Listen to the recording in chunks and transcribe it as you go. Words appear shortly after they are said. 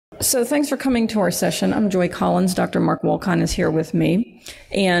So thanks for coming to our session. I'm Joy Collins. Dr. Mark Wulkan is here with me.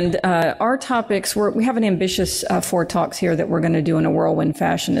 And our topics, we have an ambitious 4 talks here that we're going to do in a whirlwind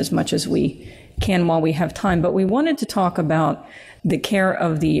fashion as much as we can while we have time. But we wanted to talk about the care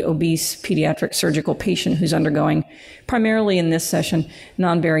of the obese pediatric surgical patient who's undergoing, primarily in this session,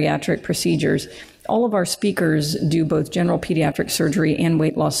 non-bariatric procedures. All of our speakers do both general pediatric surgery and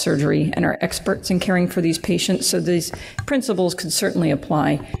weight loss surgery and are experts in caring for these patients. So these principles could certainly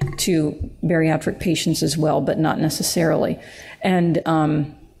apply to bariatric patients as well, but not necessarily. And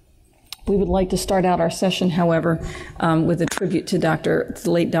we would like to start out our session, however, with a tribute to the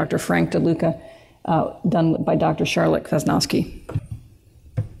late Dr. Frank DeLuca, done by Dr. Charlotte Kwasnowski.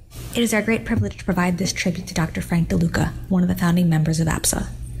 It is our great privilege to provide this tribute to Dr. Frank DeLuca, one of the founding members of APSA.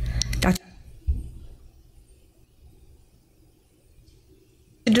 Dr.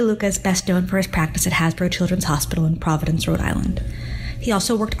 DeLuca is best known for his practice at Hasbro Children's Hospital in Providence, Rhode Island. He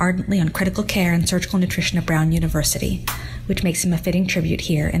also worked ardently on critical care and surgical nutrition at Brown University, which makes him a fitting tribute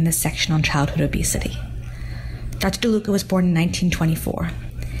here in this section on childhood obesity. Dr. DeLuca was born in 1924.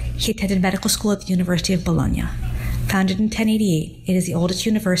 He attended medical school at the University of Bologna. Founded in 1088, it is the oldest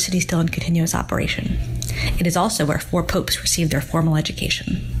university still in continuous operation. It is also where 4 popes received their formal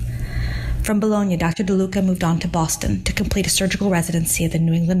education. From Bologna, Dr. DeLuca moved on to Boston to complete a surgical residency at the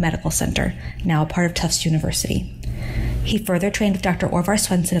New England Medical Center, now a part of Tufts University. He further trained with Dr. Orvar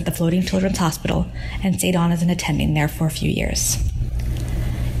Svensson at the Floating Children's Hospital and stayed on as an attending there for a few years.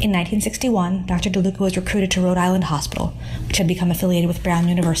 In 1961, Dr. DeLuca was recruited to Rhode Island Hospital, which had become affiliated with Brown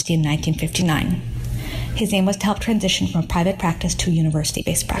University in 1959. His aim was to help transition from a private practice to a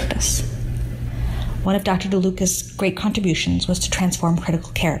university-based practice. One of Dr. DeLuca's great contributions was to transform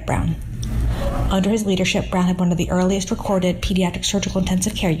critical care at Brown. Under his leadership, Brown had one of the earliest recorded pediatric surgical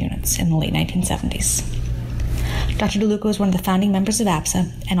intensive care units in the late 1970s. Dr. DeLuca was one of the founding members of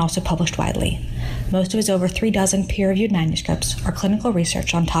APSA and also published widely. Most of his over 36 peer-reviewed manuscripts are clinical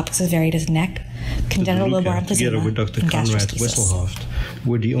research on topics as varied as neck, congenital lobar emphysema, together with Dr. Conrad Wesselhoft,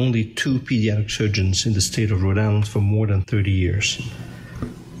 were the only 2 pediatric surgeons in the state of Rhode Island for more than 30 years.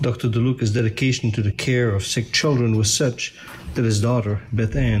 Dr. DeLuca's dedication to the care of sick children was such that his daughter,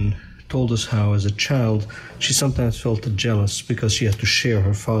 Beth Ann, told us how, as a child, she sometimes felt jealous because she had to share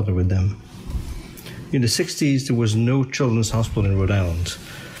her father with them. In the 60s, there was no children's hospital in Rhode Island.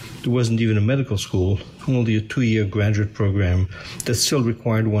 There wasn't even a medical school, only a 2-year graduate program that still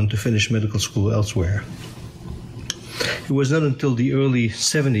required one to finish medical school elsewhere. It was not until the early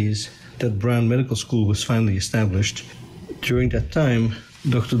 70s that Brown Medical School was finally established. During that time,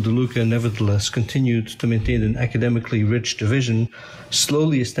 Dr. DeLuca nevertheless continued to maintain an academically rich division,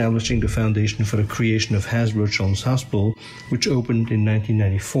 slowly establishing the foundation for the creation of Hasbro Children's Hospital, which opened in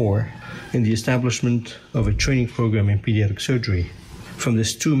 1994, and the establishment of a training program in pediatric surgery. From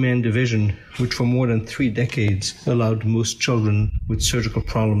this 2-man division, which for more than 3 decades allowed most children with surgical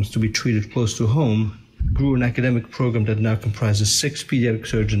problems to be treated close to home, grew an academic program that now comprises 6 pediatric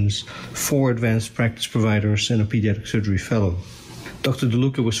surgeons, 4 advanced practice providers, and a pediatric surgery fellow. Dr.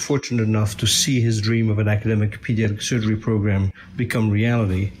 DeLuca was fortunate enough to see his dream of an academic pediatric surgery program become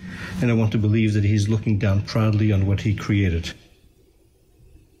reality, and I want to believe that he's looking down proudly on what he created.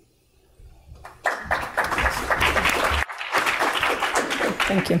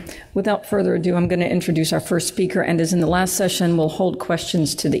 Thank you. Without further ado, I'm going to introduce our first speaker, and as in the last session, we'll hold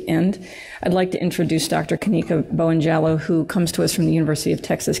questions to the end. I'd like to introduce Dr. Kanika Bowen-Jallow, who comes to us from the University of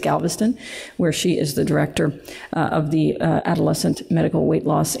Texas, Galveston, where she is the director of the Adolescent Medical Weight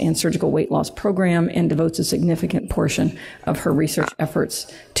Loss and Surgical Weight Loss Program and devotes a significant portion of her research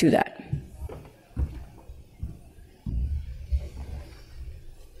efforts to that.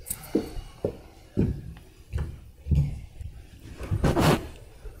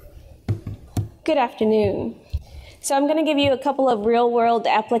 Good afternoon. So I'm going to give you a couple of real-world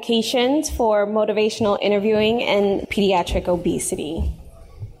applications for motivational interviewing and pediatric obesity.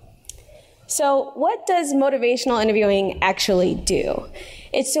 So what does motivational interviewing actually do?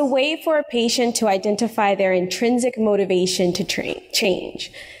 It's a way for a patient to identify their intrinsic motivation to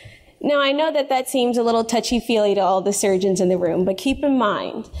change. Now, I know that seems a little touchy-feely to all the surgeons in the room, but keep in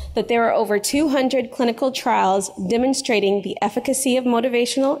mind that there are over 200 clinical trials demonstrating the efficacy of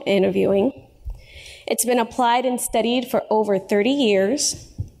motivational interviewing. It's been applied and studied for over 30 years.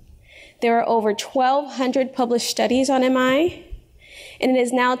 There are over 1,200 published studies on MI, and it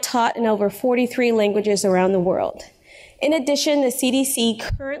is now taught in over 43 languages around the world. In addition, the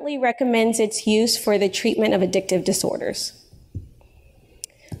CDC currently recommends its use for the treatment of addictive disorders.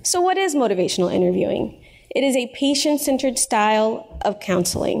 So what is motivational interviewing? It is a patient-centered style of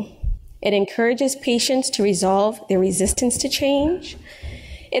counseling. It encourages patients to resolve their resistance to change.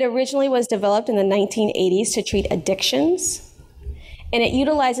 It originally was developed in the 1980s to treat addictions, and it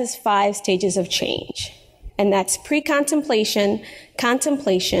utilizes 5 stages of change. And that's pre-contemplation,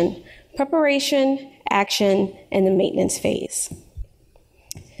 contemplation, preparation, action, and the maintenance phase.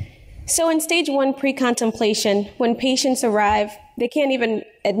 So in stage 1 pre-contemplation, when patients arrive, they can't even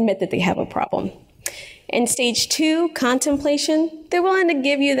admit that they have a problem. In stage 2 contemplation, they're willing to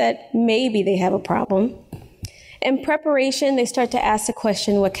give you that maybe they have a problem. In preparation, they start to ask the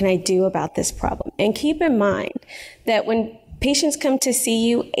question, what can I do about this problem? And keep in mind that when patients come to see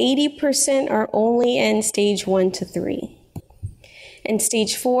you, 80% are only in stage 1 to 3. In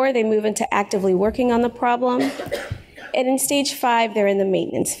stage 4, they move into actively working on the problem. And in stage 5, they're in the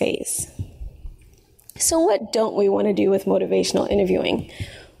maintenance phase. So what don't we want to do with motivational interviewing?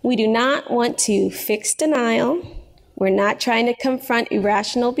 We do not want to fix denial. We're not trying to confront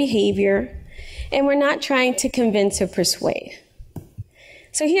irrational behavior. And we're not trying to convince or persuade.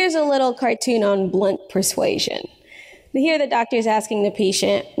 So here's a little cartoon on blunt persuasion. Here the doctor is asking the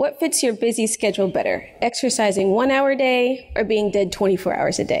patient, what fits your busy schedule better, exercising 1 hour a day or being dead 24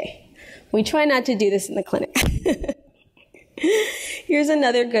 hours a day? We try not to do this in the clinic. Here's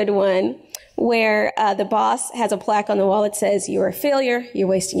another good one where the boss has a plaque on the wall that says, you're a failure, you're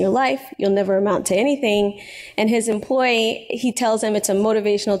wasting your life, you'll never amount to anything. And his employee, he tells him it's a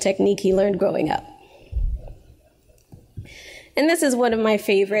motivational technique he learned growing up. And this is one of my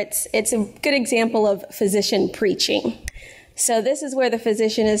favorites. It's a good example of physician preaching. So this is where the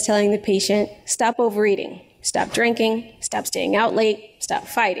physician is telling the patient, stop overeating, stop drinking, stop staying out late, stop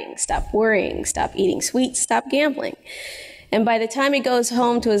fighting, stop worrying, stop eating sweets, stop gambling. And by the time he goes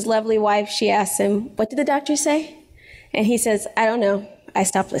home to his lovely wife, she asks him, what did the doctor say? And he says, I don't know. I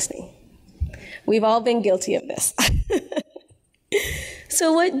stopped listening. We've all been guilty of this.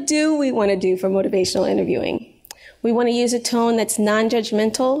 So what do we want to do for motivational interviewing? We want to use a tone that's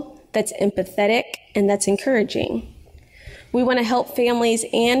non-judgmental, that's empathetic, and that's encouraging. We want to help families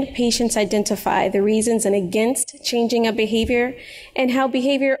and patients identify the reasons and against changing a behavior and how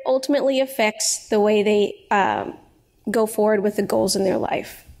behavior ultimately affects the way they go forward with the goals in their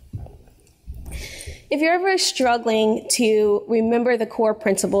life. If you're ever struggling to remember the core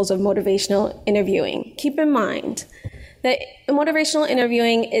principles of motivational interviewing, keep in mind that motivational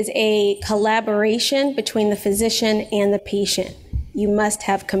interviewing is a collaboration between the physician and the patient. You must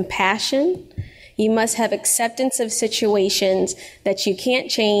have compassion. You must have acceptance of situations that you can't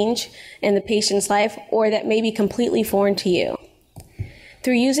change in the patient's life or that may be completely foreign to you.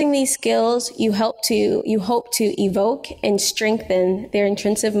 Through using these skills, you hope to evoke and strengthen their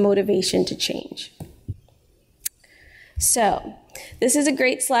intrinsic motivation to change. So, this is a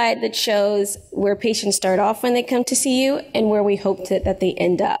great slide that shows where patients start off when they come to see you and where we hope that they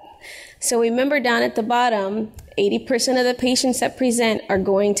end up. So remember down at the bottom, 80% of the patients that present are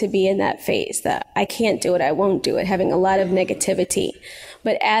going to be in that phase, that I can't do it, I won't do it, having a lot of negativity.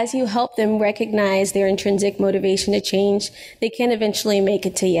 But as you help them recognize their intrinsic motivation to change, they can eventually make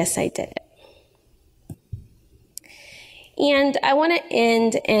it to yes, I did it. And I want to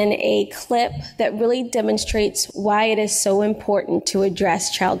end in a clip that really demonstrates why it is so important to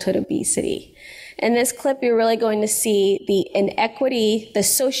address childhood obesity. In this clip, you're really going to see the inequity, the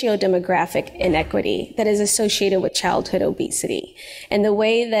socio-demographic inequity that is associated with childhood obesity and the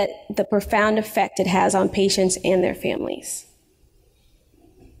way that the profound effect it has on patients and their families.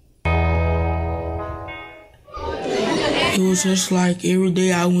 It was just like every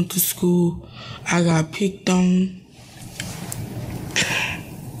day I went to school, I got picked on.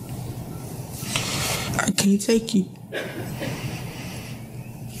 I can't take it.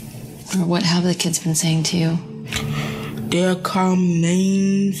 Or what have the kids been saying to you? They'll call me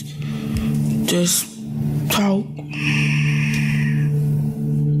names, just talk.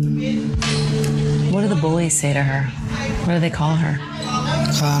 What do the bullies say to her? What do they call her?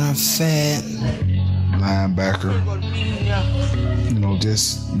 Kind of fat. Linebacker. You know,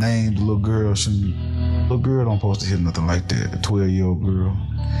 just named little girl. Little girl don't supposed to hear nothing like that. A 12-year-old girl.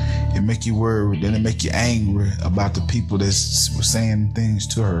 It make you worried, then it make you angry about the people that's saying things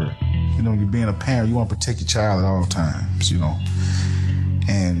to her. You know, you're being a parent, you want to protect your child at all times, you know.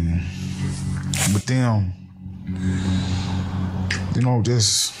 And with them, you know,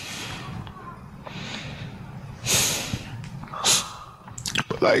 just,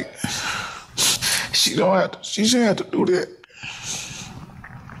 but like, she shouldn't have to do that.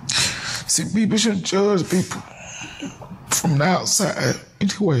 See, people shouldn't judge people from the outside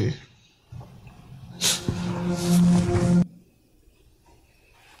anyway.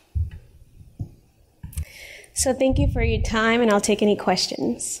 So thank you for your time, and I'll take any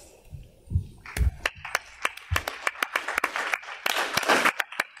questions.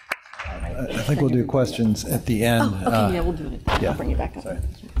 I think we'll do questions at the end. Oh, okay, yeah, we'll do it. Yeah. I'll bring you back up. Sorry.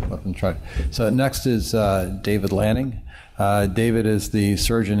 Let them try. So next is David Lanning. David is the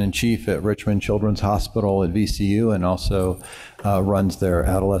Surgeon-in-Chief at Richmond Children's Hospital at VCU and also runs their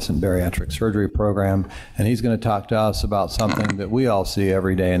adolescent bariatric surgery program. And he's going to talk to us about something that we all see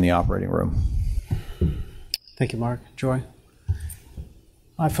every day in the operating room. Thank you, Mark. Joy?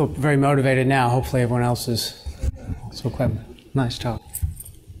 I feel very motivated now. Hopefully everyone else is so quite nice talk.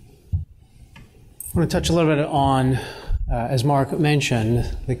 I want to touch a little bit on, as Mark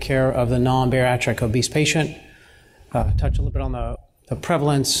mentioned, the care of the non-bariatric obese patient, touch a little bit on the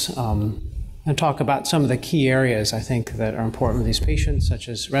prevalence, and talk about some of the key areas I think that are important with these patients, such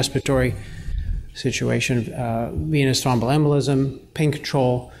as respiratory situation, venous thromboembolism, pain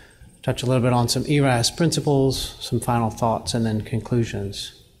control, touch a little bit on some ERAS principles, some final thoughts, and then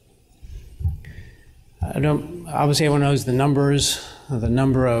conclusions. Obviously everyone knows the numbers. The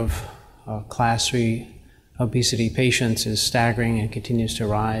number of Class 3 obesity patients is staggering and continues to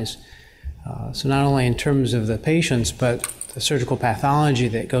rise. So not only in terms of the patients, but the surgical pathology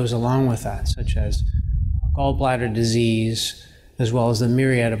that goes along with that, such as gallbladder disease, as well as the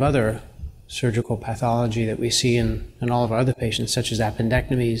myriad of other surgical pathology that we see in all of our other patients, such as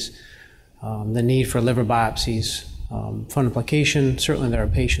appendectomies, the need for liver biopsies, fundoplication. Certainly there are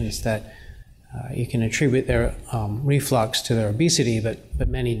patients that you can attribute their reflux to their obesity, but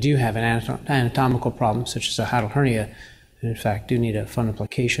many do have an anatomical problem, such as a hiatal hernia, and in fact do need a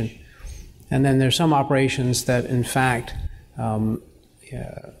fundoplication. And then there's some operations that, in fact,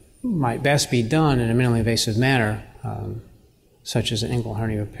 might best be done in a minimally invasive manner, such as an inguinal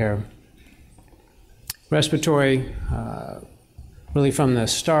hernia repair. Respiratory, really from the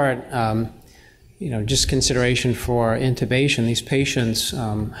start, just consideration for intubation. These patients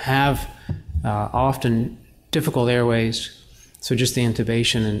have often difficult airways, so just the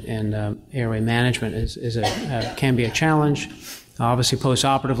intubation and airway management can be a challenge. Obviously,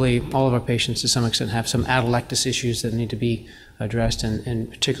 post-operatively, all of our patients to some extent have some atelectasis issues that need to be addressed, and in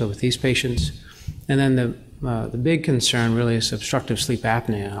particular with these patients. And then the big concern really is obstructive sleep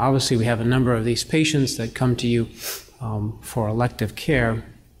apnea. Obviously, we have a number of these patients that come to you for elective care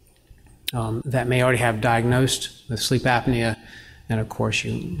that may already have diagnosed with sleep apnea, and of course,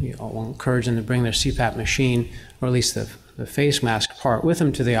 you will encourage them to bring their CPAP machine, or at least the face mask part, with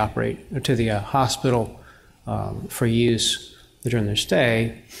them to the hospital for use during their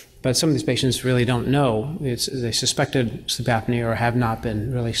stay. But some of these patients really don't know. They suspected sleep apnea or have not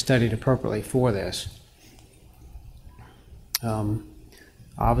been really studied appropriately for this.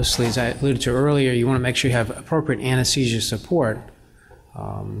 Obviously, as I alluded to earlier, you want to make sure you have appropriate anesthesia support,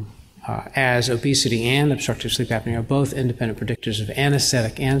 as obesity and obstructive sleep apnea are both independent predictors of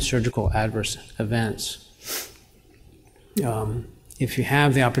anesthetic and surgical adverse events. If you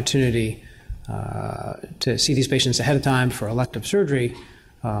have the opportunity to see these patients ahead of time for elective surgery,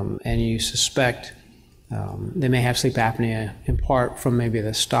 and you suspect they may have sleep apnea in part from maybe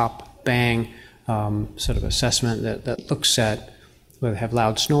the stop-bang sort of assessment that looks at whether they have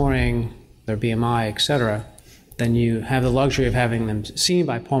loud snoring, their BMI, etc., then you have the luxury of having them seen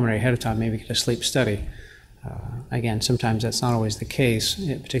by pulmonary ahead of time, maybe get a sleep study. Again, sometimes that's not always the case,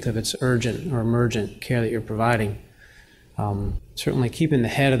 particularly if it's urgent or emergent care that you're providing. Certainly keeping the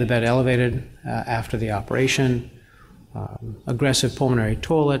head of the bed elevated after the operation, aggressive pulmonary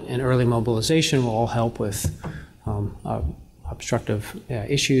toilet, and early mobilization will all help with obstructive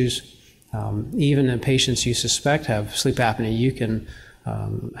issues. Even in patients you suspect have sleep apnea, you can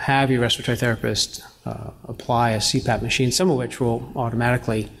have your respiratory therapist apply a CPAP machine, some of which will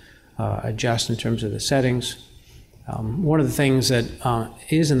automatically adjust in terms of the settings. One of the things that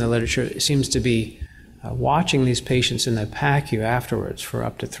is in the literature seems to be watching these patients in the PACU afterwards for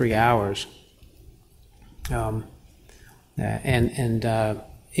up to 3 hours.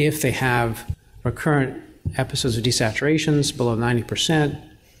 If they have recurrent episodes of desaturations below 90%,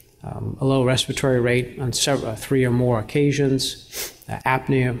 a low respiratory rate on 3 or more occasions,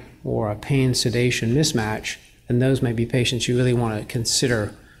 apnea or a pain sedation mismatch, then those may be patients you really want to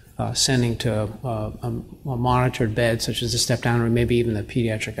consider sending to a monitored bed, such as the step-down or maybe even the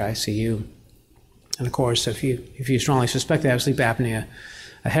pediatric ICU. And of course, if you strongly suspect they have sleep apnea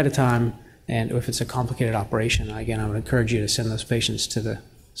ahead of time, and if it's a complicated operation, again, I would encourage you to send those patients to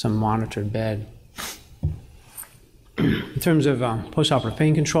some monitored bed. In terms of postoperative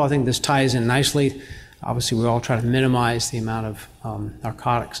pain control, I think this ties in nicely. Obviously, we all try to minimize the amount of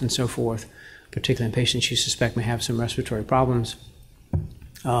narcotics and so forth, particularly in patients you suspect may have some respiratory problems.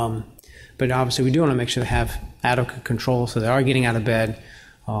 But obviously, we do want to make sure they have adequate control, so they are getting out of bed,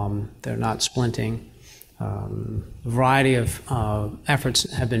 they're not splinting. A variety of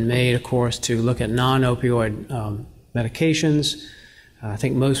efforts have been made, of course, to look at non-opioid medications. I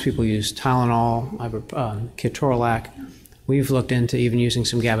think most people use Tylenol, ketorolac. We've looked into even using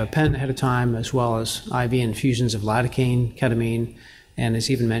some gabapentin ahead of time, as well as IV infusions of lidocaine, ketamine, and as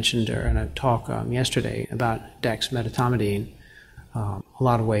even mentioned in a talk yesterday about dexmedetomidine, a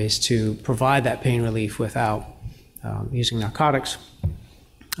lot of ways to provide that pain relief without using narcotics.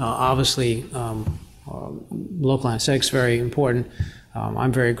 Obviously, local anesthetics is very important.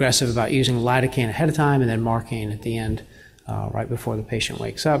 I'm very aggressive about using lidocaine ahead of time and then marcaine at the end, right before the patient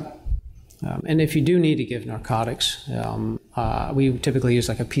wakes up. And if you do need to give narcotics, we typically use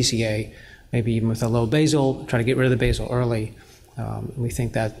like a PCA, maybe even with a low basal, try to get rid of the basal early. We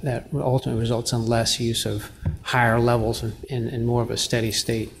think that ultimately results in less use of higher levels and more of a steady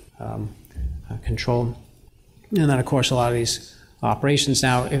state control. And then, of course, a lot of these operations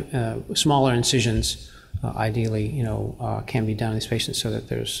now, smaller incisions, ideally, can be done in these patients so that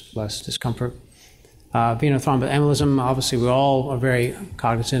there's less discomfort. Vena thromboembolism, obviously, we all are very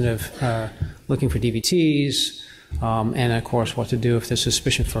cognizant of looking for DVTs, and of course, what to do if there's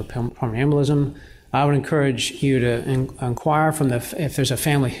suspicion for pulmonary embolism. I would encourage you to inquire if there's a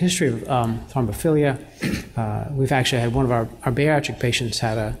family history of thrombophilia. We've actually had one of our bariatric patients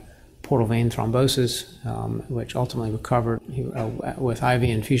had a portal vein thrombosis, which ultimately recovered with IV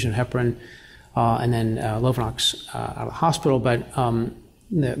infusion of heparin and then Lovenox out of the hospital. But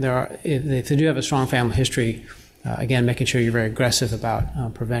if they do have a strong family history, again, making sure you're very aggressive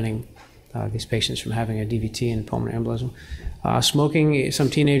about preventing these patients from having a DVT and pulmonary embolism. Smoking, some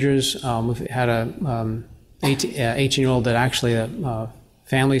teenagers, we've had a 18-year-old that actually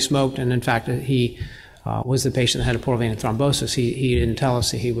family smoked, and in fact, he was the patient that had a portal vein thrombosis. He didn't tell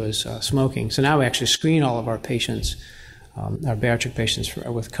us that he was smoking. So now we actually screen all of our patients, our bariatric patients,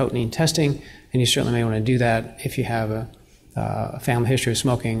 with cotinine testing, and you certainly may want to do that if you have a family history of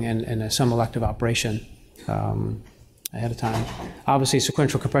smoking and some elective operation ahead of time. Obviously,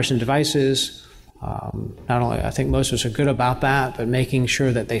 sequential compression devices, not only, I think most of us are good about that, but making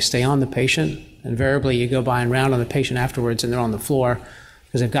sure that they stay on the patient. Invariably, you go by and round on the patient afterwards and they're on the floor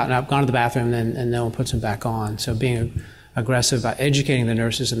because they've gotten up, gone to the bathroom, and no one puts them back on. So being aggressive about educating the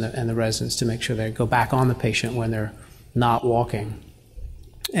nurses and the residents to make sure they go back on the patient when they're not walking.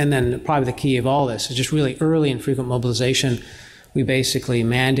 And then probably the key of all this is just really early and frequent mobilization. We basically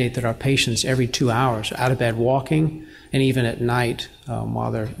mandate that our patients every 2 hours are out of bed walking, and even at night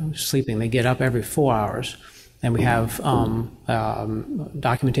while they're sleeping, they get up every 4 hours. And we have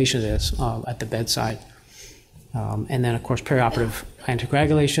documentation of this at the bedside. And then, of course, perioperative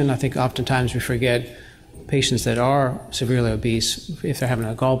anticoagulation. I think oftentimes we forget patients that are severely obese, if they're having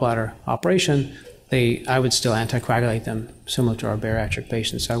a gallbladder operation, I would still anticoagulate them, similar to our bariatric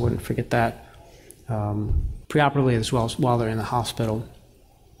patients. So I wouldn't forget that. Preoperatively as well as while they're in the hospital.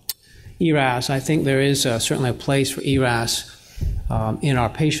 ERAS, I think there is certainly a place for ERAS in our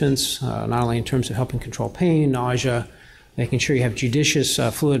patients, not only in terms of helping control pain, nausea, making sure you have judicious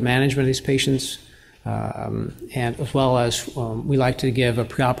fluid management of these patients, and as well as we like to give a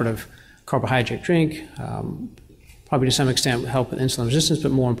preoperative carbohydrate drink, probably to some extent help with insulin resistance,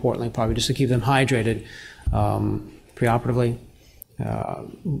 but more importantly, probably just to keep them hydrated preoperatively.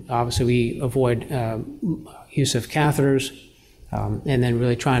 Obviously, we avoid use of catheters, and then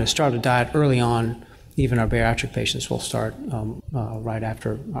really trying to start a diet early on. Even our bariatric patients will start right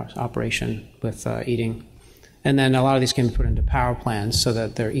after our operation with eating. And then a lot of these can be put into power plans so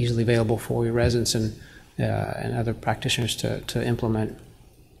that they're easily available for your residents and other practitioners to implement.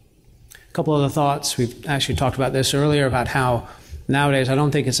 A couple other thoughts. We've actually talked about this earlier about how nowadays I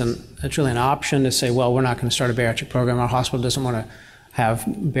don't think it's really an option to say, well, we're not going to start a bariatric program. Our hospital doesn't want to have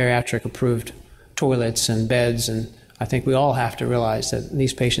bariatric approved toilets and beds, and I think we all have to realize that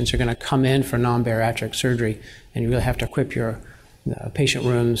these patients are going to come in for non-bariatric surgery, and you really have to equip your patient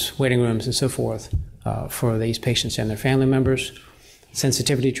rooms, waiting rooms, and so forth for these patients and their family members.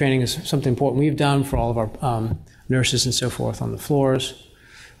 Sensitivity training is something important we've done for all of our nurses and so forth on the floors.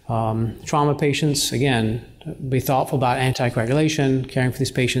 Trauma patients, again, be thoughtful about anticoagulation, caring for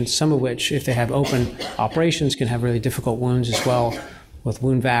these patients, some of which, if they have open operations, can have really difficult wounds as well with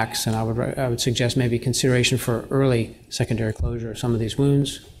wound vacs, and I would suggest maybe consideration for early secondary closure of some of these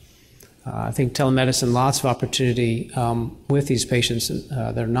wounds. I think telemedicine, lots of opportunity with these patients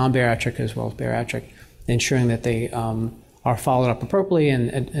that are non-bariatric as well as bariatric, ensuring that they are followed up appropriately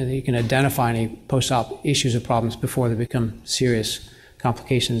and you can identify any post-op issues or problems before they become serious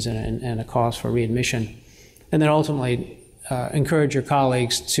complications and a cause for readmission. And then ultimately encourage your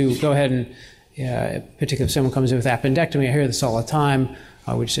colleagues to go ahead and particularly if someone comes in with appendectomy, I hear this all the time,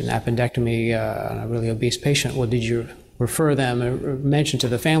 we just did an appendectomy on a really obese patient. Well, did you refer them or mention to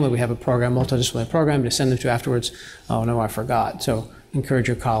the family we have a program, multidisciplinary program, to send them to afterwards? Oh, no, I forgot. So encourage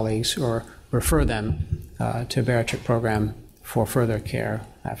your colleagues or refer them to a bariatric program for further care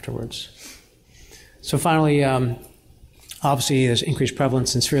afterwards. So finally, obviously there's increased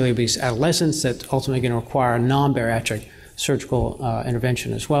prevalence in severely obese adolescents that's ultimately going to require non-bariatric surgical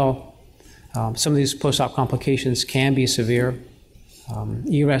intervention as well. Some of these post-op complications can be severe.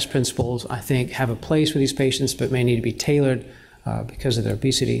 ERAS principles, I think, have a place for these patients, but may need to be tailored because of their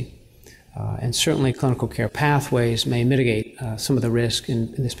obesity. And certainly clinical care pathways may mitigate some of the risk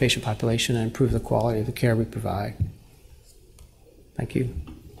in this patient population and improve the quality of the care we provide. Thank you.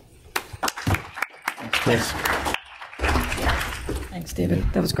 Thanks, Chris. Thanks, David.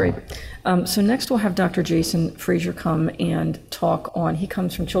 That was great. So next we'll have Dr. Jason Fraser come and talk on, he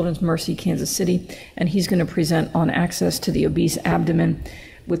comes from Children's Mercy, Kansas City, and he's going to present on access to the obese abdomen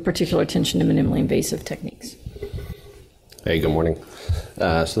with particular attention to minimally invasive techniques. Hey, good morning.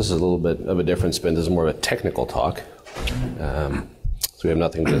 So this is a little bit of a different spin. This is more of a technical talk. So we have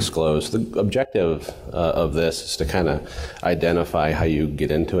nothing to disclose. The objective of this is to kind of identify how you get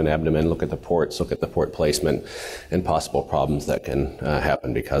into an abdomen, look at the ports, look at the port placement, and possible problems that can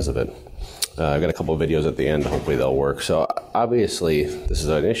happen because of it. I've got a couple of videos at the end. Hopefully they'll work. So obviously this is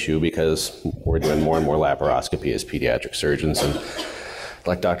an issue because we're doing more and more laparoscopy as pediatric surgeons, and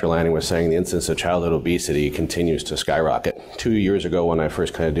like Dr. Lanning was saying, the incidence of childhood obesity continues to skyrocket. 2 years ago, when I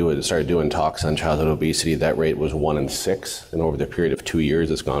first started doing talks on childhood obesity, that rate was 1 in 6. And over the period of 2 years,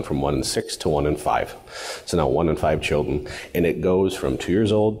 it's gone from 1 in 6 to 1 in 5. So now 1 in 5 children. And it goes from 2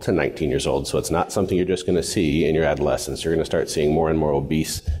 years old to 19 years old. So it's not something you're just going to see in your adolescence. You're going to start seeing more and more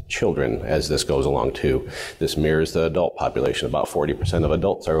obese children as this goes along too. This mirrors the adult population. About 40% of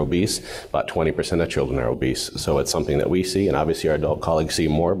adults are obese. About 20% of children are obese. So it's something that we see, and obviously our adult colleagues see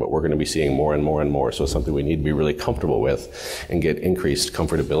more, but we're going to be seeing more and more and more. So it's something we need to be really comfortable with and get increased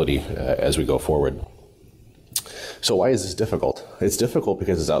comfortability as we go forward. So why is this difficult? It's difficult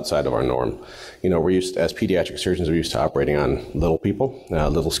because it's outside of our norm. You know, we're used, as pediatric surgeons, we're used to operating on little people,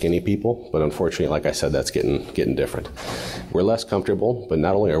 little skinny people, but unfortunately, like I said, that's getting different. We're less comfortable, but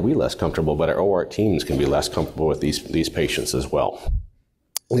not only are we less comfortable, but our OR teams can be less comfortable with these patients as well.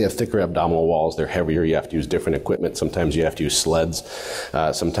 We have thicker abdominal walls, they're heavier, you have to use different equipment, sometimes you have to use sleds,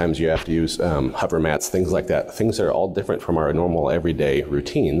 sometimes you have to use hover mats, things like that. Things that are all different from our normal everyday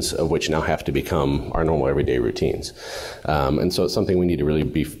routines, of which now have to become our normal everyday routines. And so it's something we need to really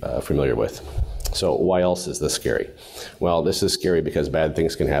be familiar with. So why else is this scary? Well, this is scary because bad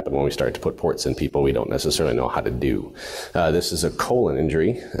things can happen when we start to put ports in people we don't necessarily know how to do. This is a colon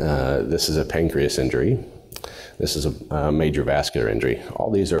injury, this is a pancreas injury. This is a major vascular injury. All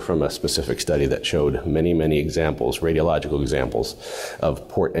these are from a specific study that showed many, many examples, radiological examples of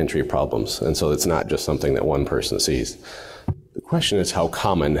port entry problems. And so it's not just something that one person sees. The question is how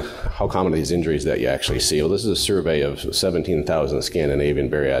common are these injuries that you actually see? Well, this is a survey of 17,000 Scandinavian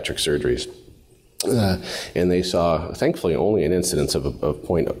bariatric surgeries. And they saw, thankfully, only an incidence of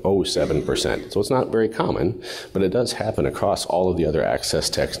 0.07%. So it's not very common, but it does happen across all of the other access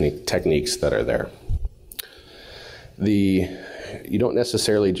techniques that are there. You don't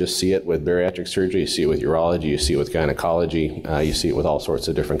necessarily just see it with bariatric surgery, you see it with urology, you see it with gynecology, you see it with all sorts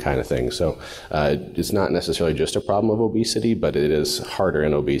of different kind of things. So it's not necessarily just a problem of obesity, but it is harder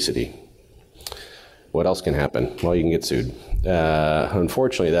in obesity. What else can happen? Well, you can get sued.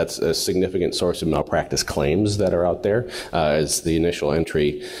 Unfortunately, that's a significant source of malpractice claims that are out there, as the initial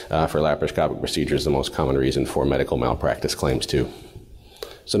entry for laparoscopic procedure is the most common reason for medical malpractice claims too.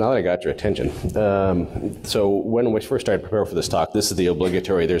 So now that I got your attention, so when we first started preparing for this talk, this is the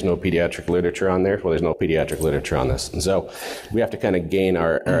obligatory, there's no pediatric literature on there. Well, there's no pediatric literature on this. And so we have to kind of gain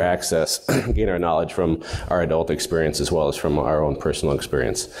our access, gain our knowledge from our adult experience as well as from our own personal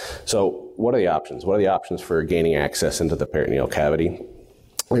experience. So what are the options? What are the options for gaining access into the peritoneal cavity?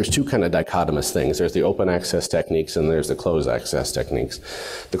 There's two kind of dichotomous things. There's the open access techniques and there's the closed access techniques.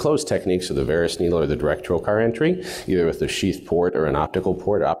 The closed techniques are the varus needle or the direct trocar entry, either with the sheath port or an optical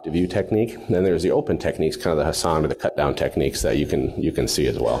port, OptiView technique. And then there's the open techniques, kind of the Hassan or the cut down techniques that you can see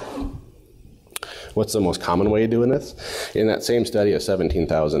as well. What's the most common way of doing this? In that same study of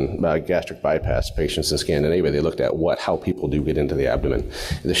 17,000 gastric bypass patients in Scandinavia, they looked at how people do get into the abdomen.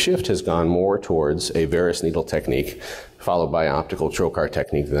 The shift has gone more towards a varus needle technique, followed by an optical trocar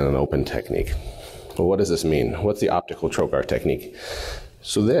technique than an open technique. Well, what does this mean? What's the optical trocar technique?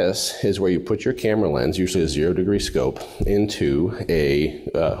 So this is where you put your camera lens, usually a 0-degree scope, into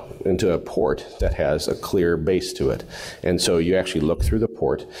a port that has a clear base to it. And so you actually look through the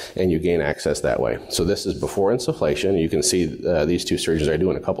port and you gain access that way. So this is before insufflation. You can see these two surgeons are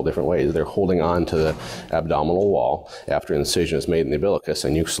doing a couple different ways. They're holding on to the abdominal wall after incision is made in the umbilicus,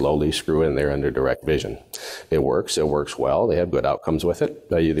 and you slowly screw in there under direct vision. It works well. They have good outcomes with it.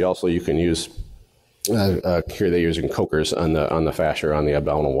 You can use here they're using cokers on the fascia on the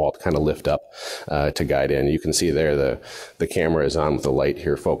abdominal wall to kind of lift up to guide in. You can see there the camera is on with the light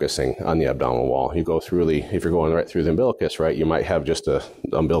here focusing on the abdominal wall. You go through if you're going right through the umbilicus, right, you might have just a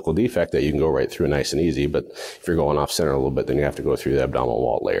umbilical defect that you can go right through nice and easy, but if you're going off center a little bit, then you have to go through the abdominal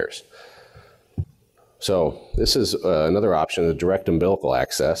wall layers. So this is another option, the direct umbilical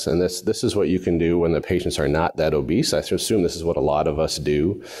access, and this is what you can do when the patients are not that obese. I assume this is what a lot of us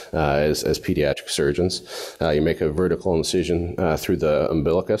do as pediatric surgeons. You make a vertical incision through the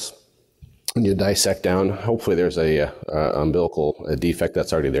umbilicus. And you dissect down. Hopefully there's a umbilical defect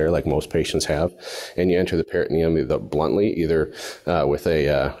that's already there, like most patients have, and you enter the peritoneum bluntly, either with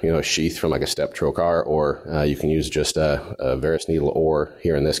a sheath from like a step trocar, or you can use just a Verus needle, or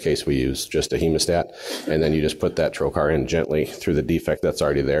here in this case we use just a hemostat, and then you just put that trocar in gently through the defect that's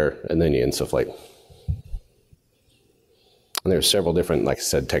already there, and then you insufflate. And there's several different, like I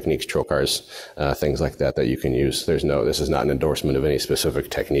said, techniques, trocars, things like that you can use. This is not an endorsement of any specific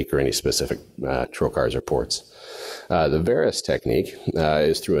technique or any specific trocars or ports. The Verus technique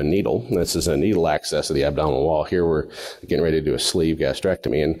is through a needle. This is a needle access of the abdominal wall. Here we're getting ready to do a sleeve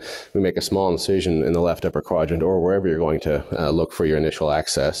gastrectomy, and we make a small incision in the left upper quadrant or wherever you're going to look for your initial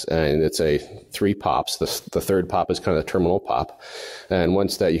access. And it's 3 pops. The third pop is kind of the terminal pop. And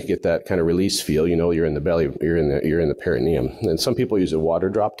once that you get that kind of release feel, you know you're in the belly, you're in the peritoneum. And some people use a water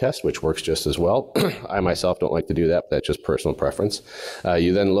drop test, which works just as well. I myself don't like to do that, but that's just personal preference.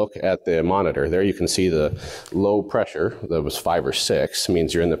 You then look at the monitor. There you can see the low pressure that was 5 or 6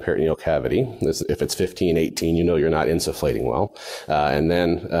 means you're in the peritoneal cavity. If it's 15, 18, you know you're not insufflating well. And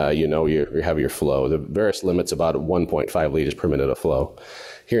then you know you have your flow. The Verus limits about 1.5 liters per minute of flow.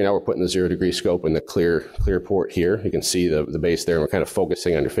 Here now we're putting the 0-degree scope in the clear port here. You can see the base there, and we're kind of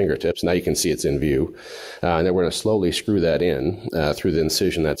focusing on your fingertips. Now you can see it's in view. And then we're going to slowly screw that in through the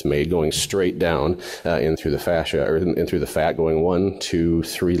incision that's made, going straight down in through the fascia, or in through the fat, going 1, 2,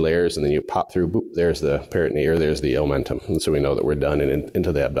 3 layers, and then you pop through, boop, there's the peritoneum, or there's the omentum. And so we know that we're done and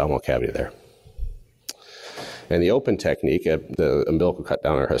into the abdominal cavity there. And the open technique, the umbilical cut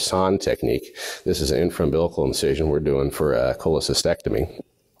down, or Hassan technique, this is an infraumbilical incision we're doing for cholecystectomy.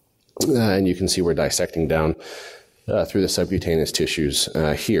 And you can see we're dissecting down through the subcutaneous tissues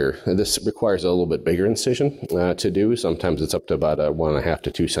here. And this requires a little bit bigger incision to do. Sometimes it's up to about a 1.5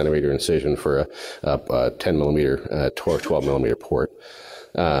 to 2 centimeter incision for a 10 millimeter or 12 millimeter port.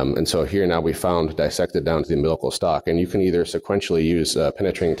 And so here now we found dissected down to the umbilical stalk, and you can either sequentially use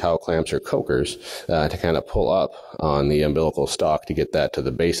penetrating towel clamps or cokers to kind of pull up on the umbilical stalk to get that to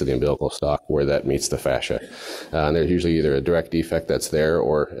the base of the umbilical stalk where that meets the fascia. And there's usually either a direct defect that's there,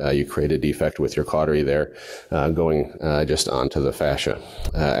 or you create a defect with your cautery there going just onto the fascia.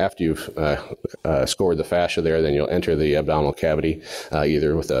 After you've scored the fascia there, then you'll enter the abdominal cavity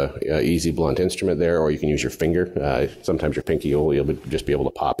either with a easy blunt instrument there, or you can use your finger. Sometimes your pinky you'll just be able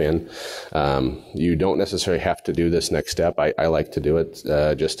to pop in. You don't necessarily have to do this next step. I like to do it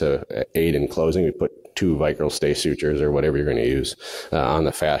just to aid in closing. We put 2 vicryl stay sutures or whatever you're going to use on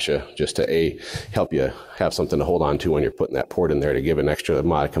the fascia, just to help you have something to hold on to when you're putting that port in there, to give an extra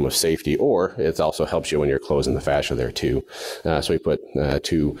modicum of safety, or it also helps you when you're closing the fascia there too. So we put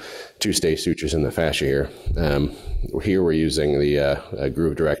two stay sutures in the fascia here. Here we're using the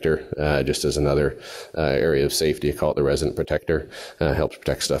groove director just as another area of safety. I call it the resident protector. Helps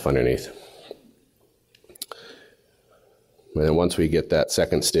protect stuff underneath. And then once we get that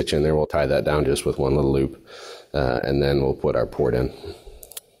second stitch in there, we'll tie that down just with one little loop, and then we'll put our port in.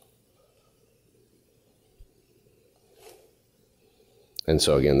 And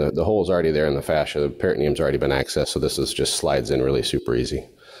so again, the hole's already there in the fascia, the peritoneum's already been accessed, so this just slides in really super easy.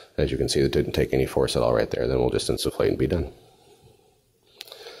 As you can see, it didn't take any force at all right there. Then we'll just insufflate and be done.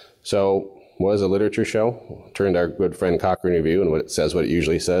 So what does the literature show? Turned our good friend Cochrane review, and what it says, what it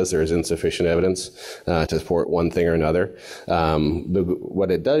usually says, there is insufficient evidence to support one thing or another.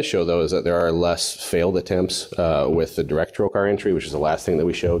 What it does show, though, is that there are less failed attempts with the direct trocar entry, which is the last thing that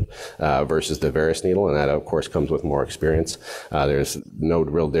we showed, versus the Verus needle, and that, of course, comes with more experience. There's no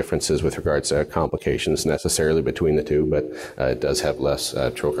real differences with regards to complications necessarily between the two, but it does have less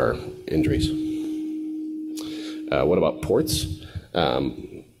trocar injuries. What about ports?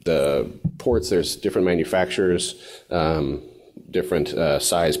 The ports, there's different manufacturers. different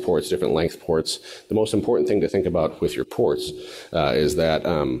size ports, different length ports. The most important thing to think about with your ports is that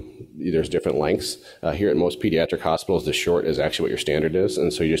there's different lengths. Here at most pediatric hospitals, the short is actually what your standard is,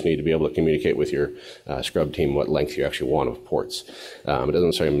 and so you just need to be able to communicate with your scrub team what length you actually want of ports. It doesn't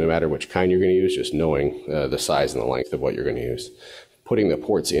necessarily matter which kind you're going to use, just knowing the size and the length of what you're going to use. Putting the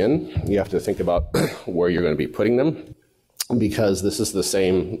ports in, you have to think about where you're going to be putting them, because this is the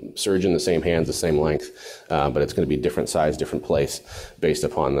same surgeon, the same hands, the same length, but it's going to be different size, different place based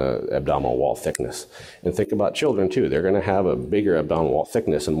upon the abdominal wall thickness. And think about children too. They're going to have a bigger abdominal wall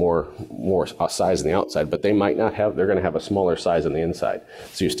thickness and more size on the outside, but they might not have, they're going to have a smaller size on the inside.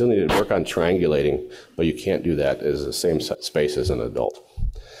 So you still need to work on triangulating, but you can't do that as the same space as an adult.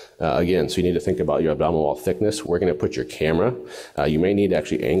 Again, so you need to think about your abdominal wall thickness. We're going to put your camera. You may need to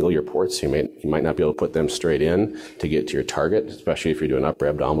actually angle your ports. You might not be able to put them straight in to get to your target, especially if you're doing upper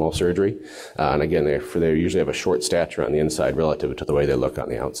abdominal surgery. And again, they usually have a short stature on the inside relative to the way they look on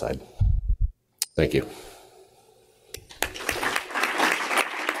the outside. Thank you.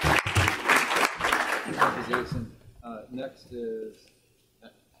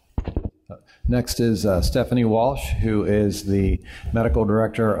 Next is Stephanie Walsh, who is the medical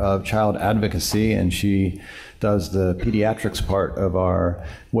director of child advocacy, and she does the pediatrics part of our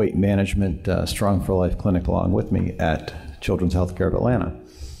weight management Strong for Life clinic along with me at Children's Healthcare of Atlanta.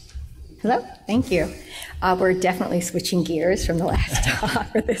 Hello, thank you. We're definitely switching gears from the last talk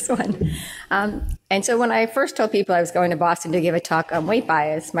for this one. And so when I first told people I was going to Boston to give a talk on weight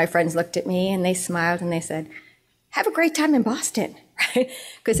bias, my friends looked at me and they smiled and they said, "Have a great time in Boston," right?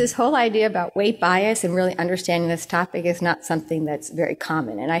 Because this whole idea about weight bias and really understanding this topic is not something that's very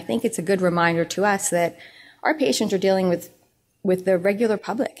common. And I think it's a good reminder to us that our patients are dealing with the regular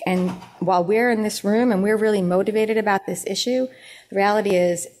public. And while we're in this room and we're really motivated about this issue, the reality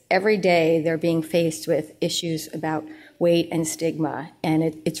is every day they're being faced with issues about weight and stigma.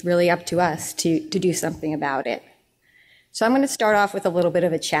 And it's really up to us to do something about it. So I'm going to start off with a little bit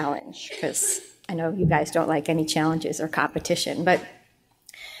of a challenge, because I know you guys don't like any challenges or competition, but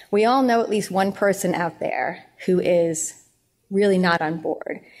we all know at least one person out there who is really not on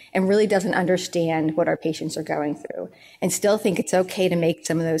board and really doesn't understand what our patients are going through and still think it's okay to make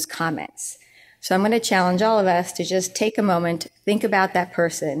some of those comments. So I'm going to challenge all of us to just take a moment, think about that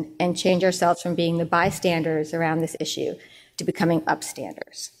person, and change ourselves from being the bystanders around this issue to becoming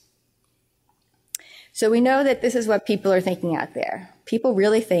upstanders. So we know that this is what people are thinking out there. People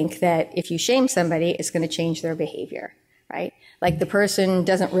really think that if you shame somebody, it's going to change their behavior, right? Like the person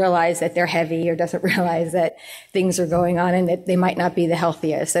doesn't realize that they're heavy or doesn't realize that things are going on and that they might not be the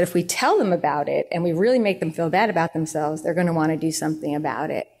healthiest. That if we tell them about it and we really make them feel bad about themselves, they're going to want to do something about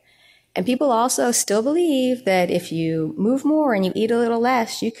it. And people also still believe that if you move more and you eat a little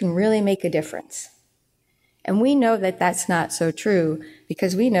less, you can really make a difference. And we know that that's not so true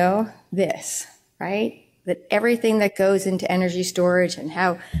because we know this, right? That everything that goes into energy storage and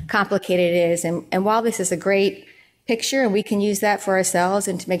how complicated it is. And while this is a great picture and we can use that for ourselves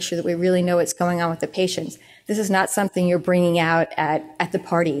and to make sure that we really know what's going on with the patients, this is not something you're bringing out at the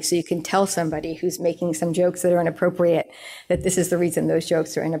party so you can tell somebody who's making some jokes that are inappropriate that this is the reason those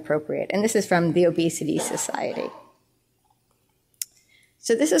jokes are inappropriate. And this is from the Obesity Society.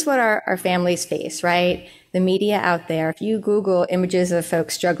 So this is what our families face, right? The media out there, if you Google images of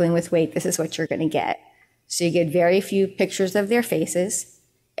folks struggling with weight, this is what you're going to get. So you get very few pictures of their faces.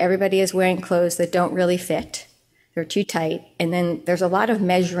 Everybody is wearing clothes that don't really fit. They're too tight. And then there's a lot of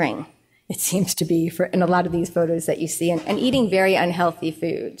measuring, it seems to be, in a lot of these photos that you see, and eating very unhealthy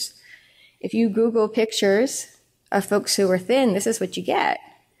foods. If you Google pictures of folks who are thin, this is what you get.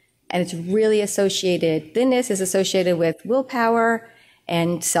 And it's really associated, thinness is associated with willpower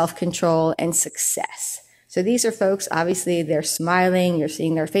and self-control and success. So these are folks, obviously, they're smiling, you're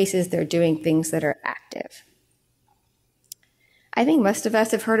seeing their faces, they're doing things that are active. I think most of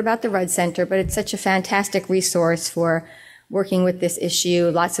us have heard about the Rudd Center, but it's such a fantastic resource for working with this issue,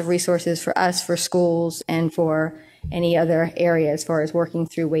 lots of resources for us, for schools, and for any other area as far as working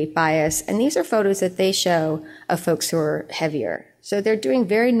through weight bias. And these are photos that they show of folks who are heavier. So they're doing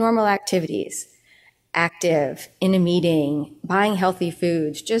very normal activities, active, in a meeting, buying healthy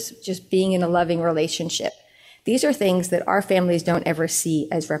foods, just being in a loving relationship. These are things that our families don't ever see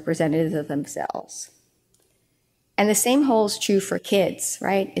as representatives of themselves. And the same holds true for kids,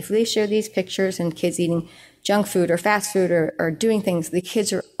 right? If we show these pictures and kids eating junk food or fast food or doing things, the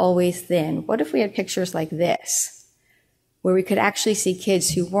kids are always thin. What if we had pictures like this, where we could actually see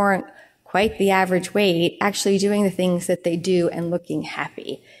kids who weren't quite the average weight actually doing the things that they do and looking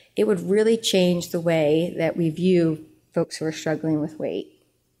happy? It would really change the way that we view folks who are struggling with weight.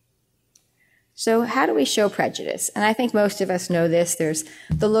 So how do we show prejudice? And I think most of us know this. There's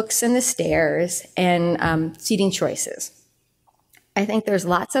the looks and the stares and seating choices. I think there's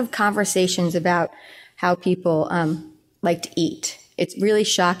lots of conversations about how people like to eat. It's really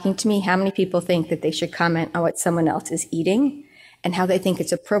shocking to me how many people think that they should comment on what someone else is eating and how they think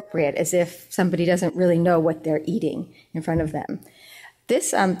it's appropriate, as if somebody doesn't really know what they're eating in front of them.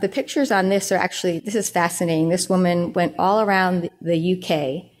 The pictures on this are actually, this is fascinating. This woman went all around the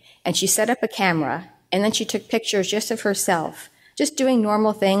UK and she set up a camera and then she took pictures just of herself, just doing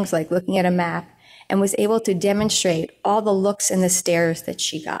normal things like looking at a map, and was able to demonstrate all the looks and the stares that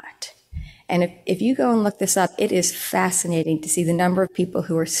she got. And if you go and look this up, it is fascinating to see the number of people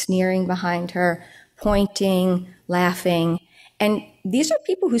who are sneering behind her, pointing, laughing. And these are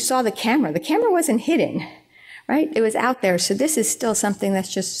people who saw the camera. The camera wasn't hidden, right? It was out there. So this is still something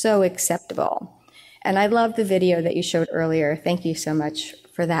that's just so acceptable. And I love the video that you showed earlier. Thank you so much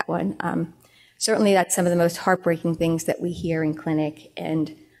for that one. Certainly that's some of the most heartbreaking things that we hear in clinic.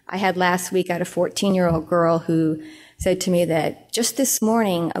 And I had last week, I had a 14-year-old girl who said to me that just this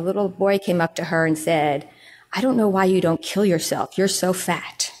morning, a little boy came up to her and said, "I don't know why you don't kill yourself. You're so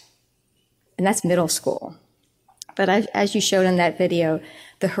fat." And that's middle school. But as you showed in that video,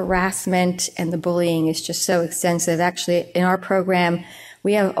 the harassment and the bullying is just so extensive. Actually, in our program,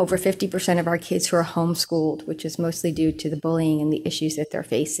 we have over 50% of our kids who are homeschooled, which is mostly due to the bullying and the issues that they're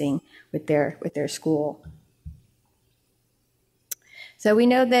facing with their school. So we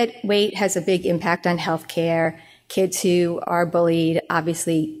know that weight has a big impact on healthcare. Kids who are bullied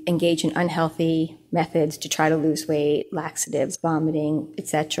obviously engage in unhealthy methods to try to lose weight, laxatives, vomiting,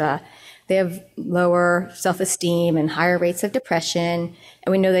 etc. They have lower self-esteem and higher rates of depression.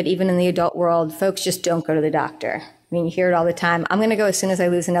 And we know that even in the adult world, folks just don't go to the doctor. I mean, you hear it all the time. I'm going to go as soon as I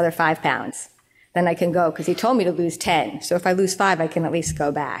lose another 5 pounds. Then I can go because he told me to lose 10. So if I lose 5, I can at least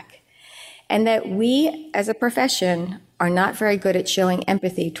go back. And that we, as a profession, are not very good at showing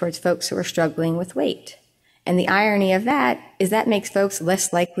empathy towards folks who are struggling with weight. And the irony of that is that makes folks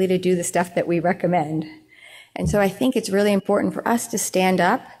less likely to do the stuff that we recommend. And so I think it's really important for us to stand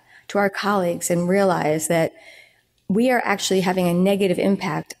up to our colleagues and realize that we are actually having a negative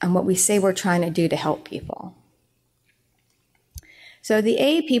impact on what we say we're trying to do to help people. So the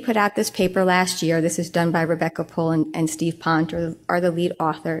AAP put out this paper last year. This is done by Rebecca Pohl and Steve Pont are the lead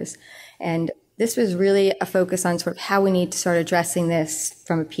authors. And this was really a focus on sort of how we need to start addressing this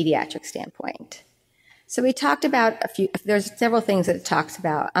from a pediatric standpoint. So we talked about there's several things that it talks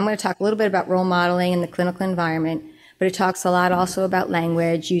about. I'm going to talk a little bit about role modeling in the clinical environment, but it talks a lot also about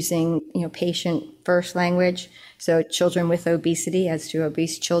language, using, patient first language. So children with obesity as to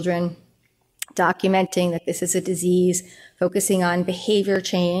obese children, documenting that this is a disease, focusing on behavior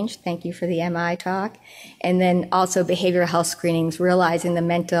change. Thank you for the MI talk. And then also behavioral health screenings, realizing the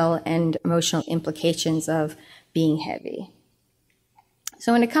mental and emotional implications of being heavy.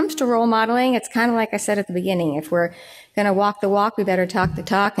 So when it comes to role modeling, it's kind of like I said at the beginning. If we're going to walk the walk, we better talk the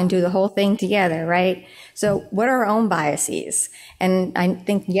talk and do the whole thing together, right? So what are our own biases? And I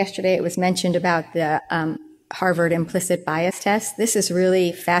think yesterday it was mentioned about the Harvard implicit bias test. This is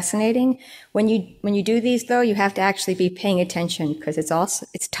really fascinating. When you do these, though, you have to actually be paying attention because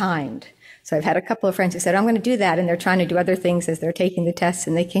it's timed. So I've had a couple of friends who said, "I'm going to do that," and they're trying to do other things as they're taking the test,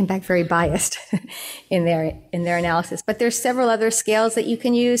 and they came back very biased in their analysis. But there's several other scales that you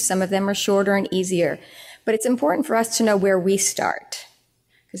can use. Some of them are shorter and easier. But it's important for us to know where we start.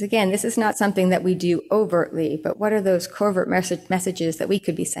 Because again, this is not something that we do overtly, but what are those covert messages that we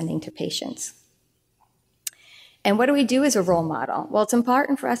could be sending to patients? And what do we do as a role model? Well, it's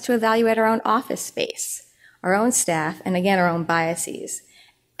important for us to evaluate our own office space, our own staff, and again, our own biases.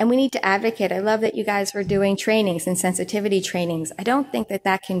 And we need to advocate. I love that you guys were doing trainings and sensitivity trainings. I don't think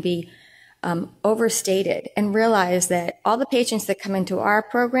that can be overstated, and realize that all the patients that come into our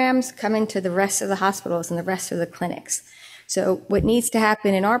programs come into the rest of the hospitals and the rest of the clinics. So what needs to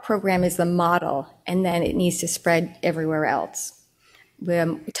happen in our program is the model, and then it needs to spread everywhere else.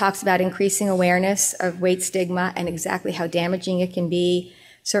 It talks about increasing awareness of weight stigma and exactly how damaging it can be,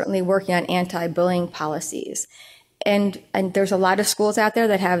 certainly working on anti-bullying policies. And there's a lot of schools out there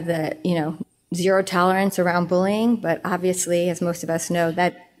that have the, zero tolerance around bullying, but obviously, as most of us know,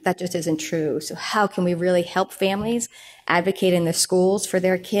 that just isn't true. So how can we really help families advocate in the schools for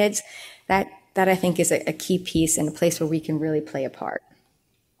their kids? That I think is a key piece and a place where we can really play a part.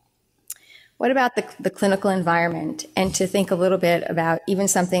 What about the clinical environment? And to think a little bit about even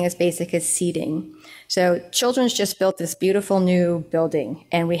something as basic as seating. So Children's just built this beautiful new building,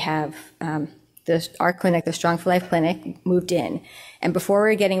 and we have our clinic, the Strong for Life Clinic, moved in. And before we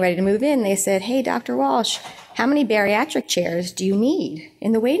were getting ready to move in, they said, "Hey, Dr. Walsh, how many bariatric chairs do you need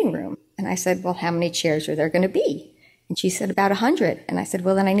in the waiting room?" And I said, well, how many chairs are there going to be? And she said, about 100. And I said,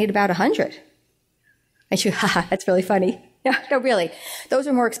 well, then I need about 100. And she, haha, that's really funny. No, really. Those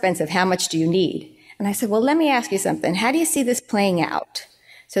are more expensive. How much do you need? And I said, well, let me ask you something. How do you see this playing out?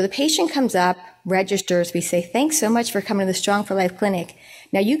 So the patient comes up, registers. We say, thanks so much for coming to the Strong for Life clinic.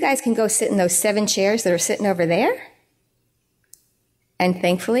 Now you guys can go sit in those 7 chairs that are sitting over there. And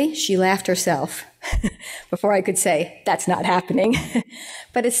thankfully, she laughed herself before I could say, that's not happening.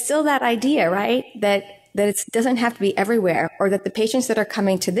 But it's still that idea, right? That it doesn't have to be everywhere, or that the patients that are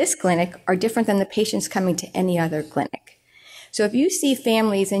coming to this clinic are different than the patients coming to any other clinic. So if you see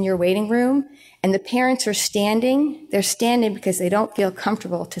families in your waiting room and the parents are standing, they're standing because they don't feel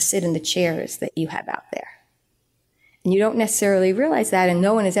comfortable to sit in the chairs that you have out there. And you don't necessarily realize that, and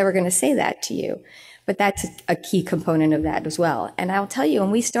no one is ever going to say that to you. But that's a key component of that as well. And I'll tell you,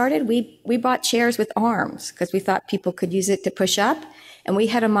 when we started, we bought chairs with arms because we thought people could use it to push up. And we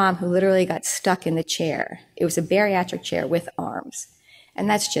had a mom who literally got stuck in the chair. It was a bariatric chair with arms. And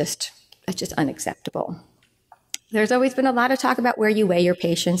that's just unacceptable. There's always been a lot of talk about where you weigh your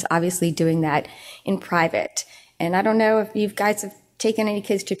patients, obviously doing that in private. And I don't know if you guys have taken any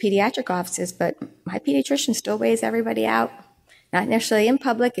kids to pediatric offices, but my pediatrician still weighs everybody out. Not necessarily in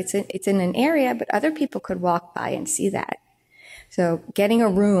public, it's in an area, but other people could walk by and see that. So getting a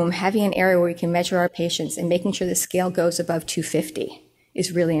room, having an area where we can measure our patients and making sure the scale goes above 250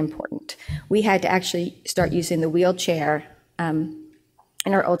 is really important. We had to actually start using the wheelchair.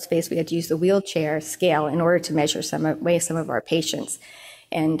 In our old space, we had to use the wheelchair scale in order to weigh some of our patients.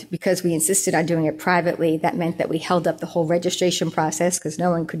 And because we insisted on doing it privately, that meant that we held up the whole registration process because no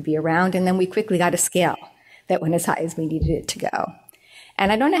one could be around. And then we quickly got a scale that went as high as we needed it to go.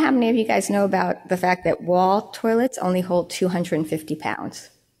 And I don't know how many of you guys know about the fact that wall toilets only hold 250 pounds.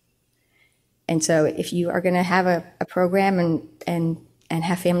 And so if you are going to have a program and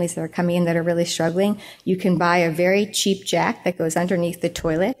have families that are coming in that are really struggling, you can buy a very cheap jack that goes underneath the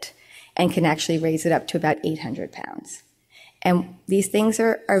toilet and can actually raise it up to about 800 pounds. And these things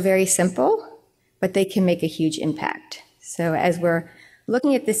are very simple, but they can make a huge impact. So as we're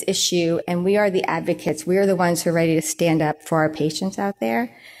looking at this issue, and we are the advocates, we are the ones who are ready to stand up for our patients out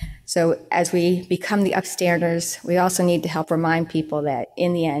there. So as we become the upstanders, we also need to help remind people that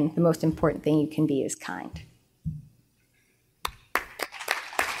in the end, the most important thing you can be is kind.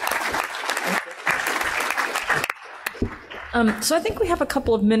 So I think we have a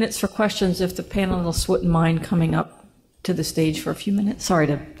couple of minutes for questions if the panelists wouldn't mind coming up to the stage for a few minutes. Sorry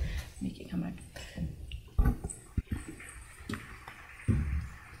to make you come back.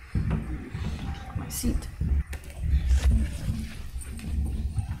 My seat.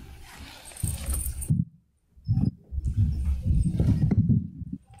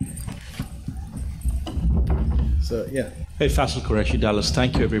 So, yeah. Hey, Faisal Qureshi, Dallas.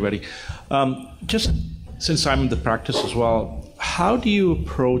 Thank you, everybody. Just since I'm in the practice as well, how do you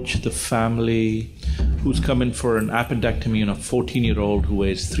approach the family who's come in for an appendectomy in a 14-year-old who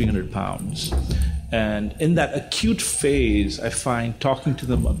weighs 300 pounds? And in that acute phase, I find talking to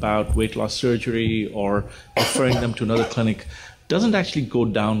them about weight loss surgery or referring them to another clinic doesn't actually go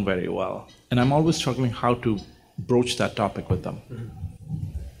down very well. And I'm always struggling how to broach that topic with them.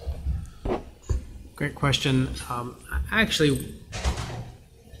 Great question. I actually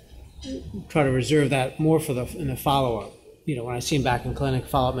try to reserve that more for in the follow-up. You know, when I see them back in clinic,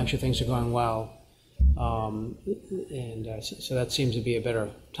 follow-up, make sure things are going well. So that seems to be a better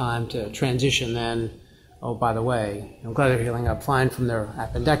time to transition than, oh, by the way, I'm glad they're healing up fine from their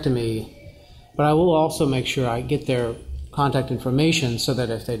appendectomy, but I will also make sure I get their contact information so that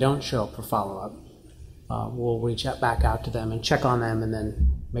if they don't show up for follow-up, we'll reach back out to them and check on them and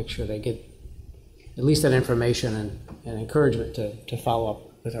then make sure they get at least that information and encouragement to follow up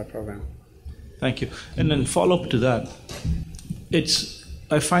with our program. Thank you. And then follow up to that,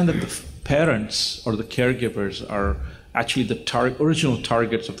 I find that the parents or the caregivers are actually the original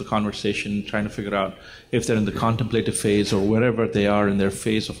targets of the conversation, trying to figure out if they're in the contemplative phase or wherever they are in their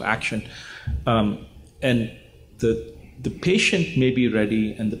phase of action. And the patient may be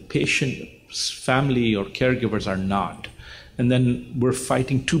ready and the patient's family or caregivers are not. And then we're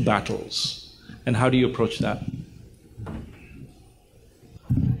fighting two battles. And how do you approach that?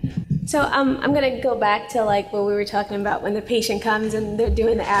 So I'm going to go back to like what we were talking about when the patient comes and they're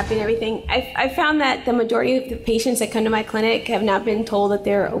doing the app and everything. I found that the majority of the patients that come to my clinic have not been told that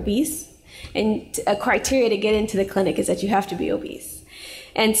they're obese. And a criteria to get into the clinic is that you have to be obese.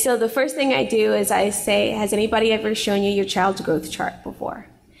 And so the first thing I do is I say, has anybody ever shown you your child's growth chart before?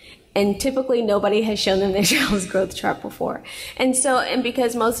 And typically nobody has shown them their child's growth chart before. And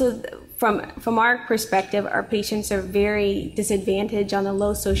because from our perspective, our patients are very disadvantaged on a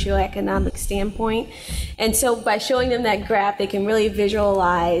low socioeconomic standpoint. And so by showing them that graph, they can really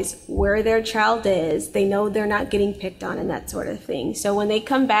visualize where their child is. They know they're not getting picked on and that sort of thing. So when they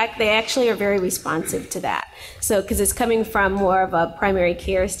come back, they actually are very responsive to that. So, because it's coming from more of a primary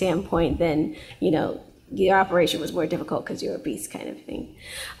care standpoint than, your operation was more difficult because you're obese kind of thing.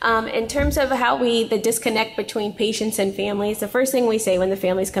 In terms of the disconnect between patients and families, the first thing we say when the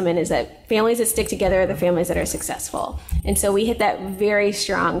families come in is that families that stick together are the families that are successful. And so we hit that very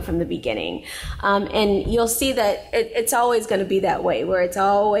strong from the beginning. And you'll see that it's always going to be that way, where it's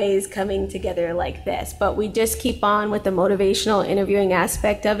always coming together like this. But we just keep on with the motivational interviewing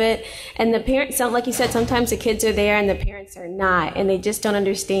aspect of it. And the parents, like you said, sometimes the kids are there and the parents are not, and they just don't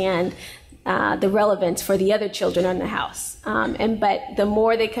understand the relevance for the other children in the house. But the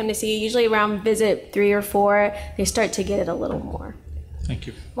more they come to see you, usually around visit 3 or 4, they start to get it a little more. Thank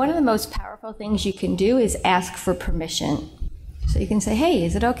you. One of the most powerful things you can do is ask for permission. So you can say, hey,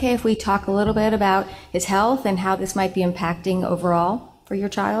 is it okay if we talk a little bit about his health and how this might be impacting overall for your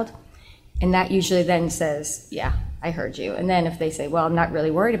child? And that usually then says, yeah, I heard you. And then if they say, well, I'm not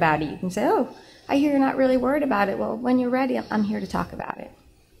really worried about it, you can say, oh, I hear you're not really worried about it. Well, when you're ready, I'm here to talk about it.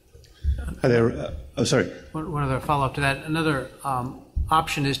 Hi there. Sorry. One other follow-up to that. Another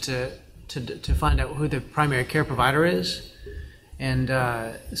option is to find out who the primary care provider is. And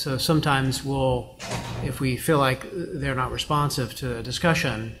so sometimes if we feel like they're not responsive to a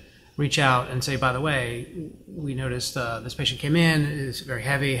discussion, reach out and say, by the way, we noticed this patient came in, is very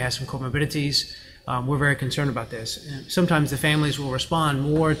heavy, has some comorbidities. We're very concerned about this. And sometimes the families will respond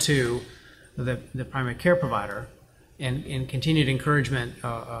more to the primary care provider and continued encouragement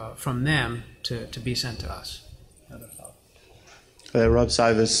from them to be sent to us. Rob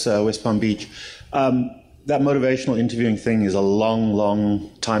Sivers, West Palm Beach. That motivational interviewing thing is a long,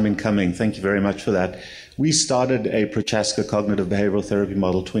 long time in coming. Thank you very much for that. We started a Prochaska cognitive behavioral therapy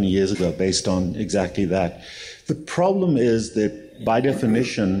model 20 years ago based on exactly that. The problem is that by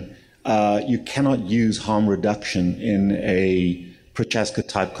definition, you cannot use harm reduction in a Prochaska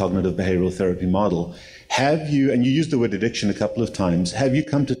type cognitive behavioral therapy model. Have you, and you used the word addiction a couple of times, have you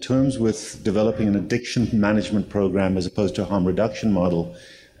come to terms with developing an addiction management program as opposed to a harm reduction model?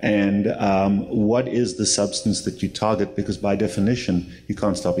 And what is the substance that you target? Because by definition, you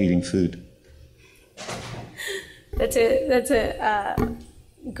can't stop eating food. That's a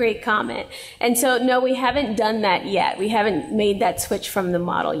great comment. And so, no, we haven't done that yet. We haven't made that switch from the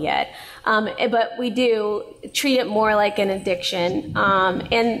model yet. But we do treat it more like an addiction.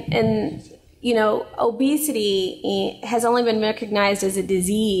 Obesity has only been recognized as a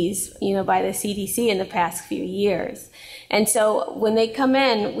disease, by the CDC in the past few years. And so when they come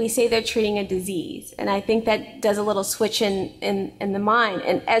in, we say they're treating a disease. And I think that does a little switch in the mind,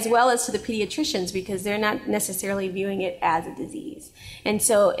 and as well as to the pediatricians, because they're not necessarily viewing it as a disease. And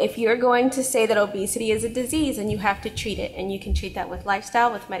so if you're going to say that obesity is a disease, then you have to treat it. And you can treat that with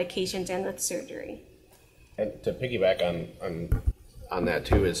lifestyle, with medications, and with surgery. And to piggyback on that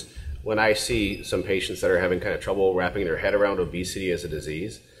too is, when I see some patients that are having kind of trouble wrapping their head around obesity as a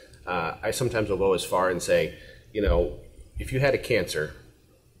disease, I sometimes will go as far and say, if you had a cancer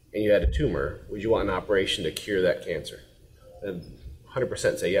and you had a tumor, would you want an operation to cure that cancer? And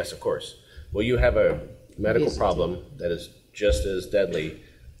 100% say yes, of course. Well, you have a medical problem that is just as deadly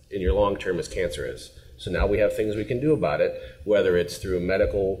in your long term as cancer is. So now we have things we can do about it, whether it's through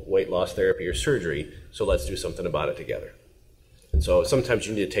medical, weight loss therapy, or surgery. So let's do something about it together. And so sometimes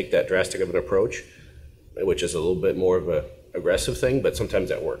you need to take that drastic of an approach, which is a little bit more of an aggressive thing, but sometimes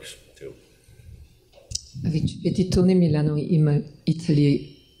that works too. Tony Milano,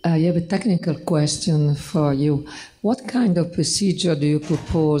 Italy. I have a technical question for you. What kind of procedure do you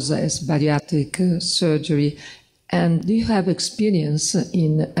propose as bariatric surgery? And do you have experience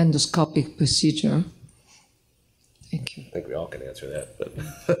in endoscopic procedure? Thank you. I think we all can answer that.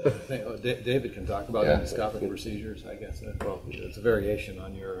 But David can talk about endoscopic procedures, I guess. Well, it's a variation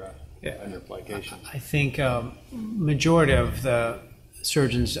on your application. I think majority of the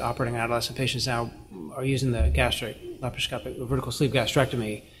surgeons operating on adolescent patients now are using the gastric laparoscopic vertical sleeve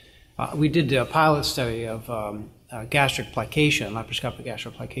gastrectomy. We did a pilot study of gastric plication, laparoscopic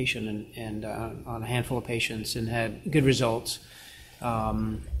gastric plication, and on a handful of patients, and had good results.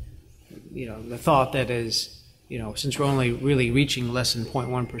 The thought that is, since we're only really reaching less than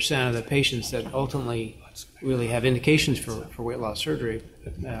 0.1% of the patients that ultimately really have indications for weight loss surgery,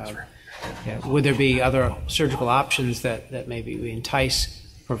 would there be other surgical options that maybe we entice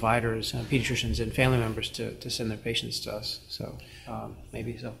providers, pediatricians, and family members to send their patients to us? So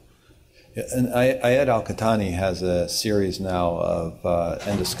maybe so. And Ayed Al-Khatani has a series now of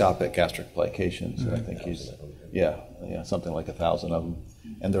endoscopic gastric plications. I think he's, something like 1,000 of them.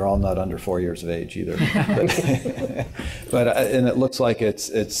 And they're all not under 4 years of age either. And it looks like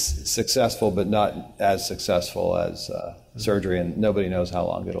it's successful, but not as successful as surgery, and nobody knows how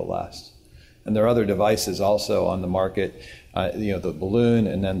long it'll last. And there are other devices also on the market, the balloon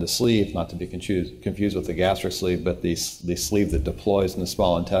and then the sleeve, not to be confused with the gastric sleeve, but the sleeve that deploys in the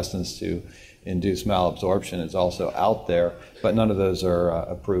small intestines to induce malabsorption is also out there, but none of those are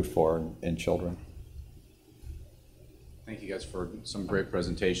approved for in children. Thank you guys for some great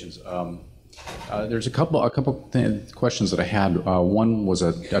presentations. There's a couple questions that I had. One was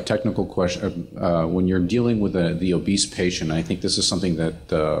a technical question. When you're dealing with the obese patient, I think this is something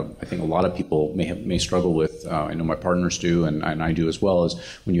that I think a lot of people may struggle with. I know my partners do, and I do as well. Is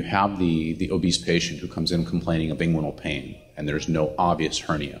when you have the obese patient who comes in complaining of inguinal pain and there's no obvious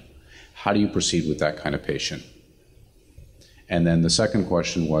hernia, how do you proceed with that kind of patient? And then the second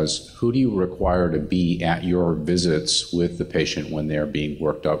question was, who do you require to be at your visits with the patient when they're being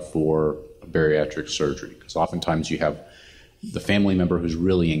worked up for bariatric surgery? Because oftentimes you have the family member who's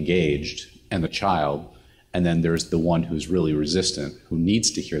really engaged and the child, and then there's the one who's really resistant, who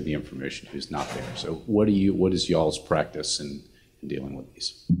needs to hear the information, who's not there. So what is y'all's practice in dealing with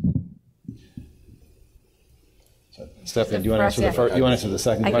these? Stephanie, do you want to answer the first? You want to answer the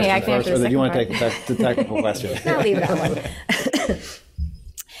second question first, or do you want to take the technical question? I'll leave that one.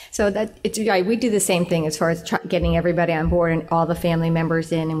 So it's right. We do the same thing as far as getting everybody on board and all the family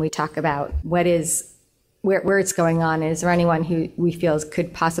members in, and we talk about where it's going on. Is there anyone who we feel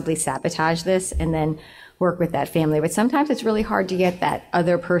could possibly sabotage this, and then work with that family. But sometimes it's really hard to get that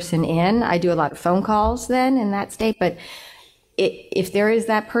other person in. I do a lot of phone calls then in that state, but if there is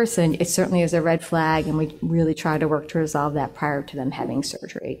that person, it certainly is a red flag, and we really try to work to resolve that prior to them having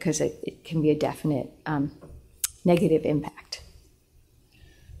surgery, because it can be a definite negative impact.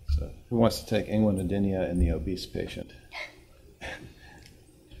 So who wants to take inguinodinea in the obese patient?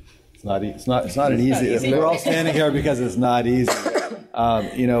 It's not an easy. We're all standing here because it's not easy.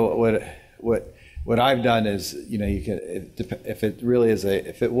 What I've done is, you can, if it really is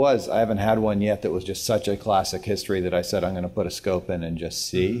I haven't had one yet that was just such a classic history that I said I'm going to put a scope in and just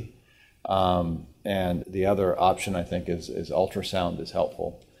see. And the other option I think is ultrasound is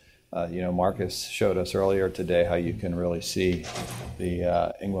helpful. Marcus showed us earlier today how you can really see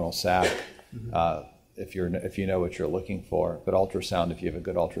the inguinal sac if you know what you're looking for. But ultrasound, if you have a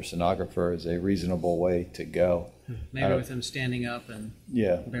good ultrasonographer, is a reasonable way to go. Maybe with them standing up and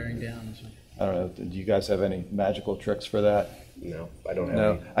bearing down. I don't know. Do you guys have any magical tricks for that? No, I don't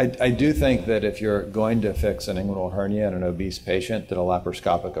have any. I do think that if you're going to fix an inguinal hernia in an obese patient, that a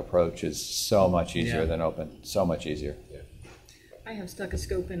laparoscopic approach is so much easier than open. So much easier. Yeah. I have stuck a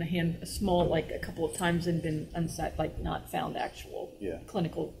scope in a small, a couple of times, and been not found actual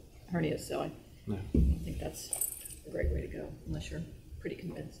clinical hernias. So I think that's a great way to go, unless you're pretty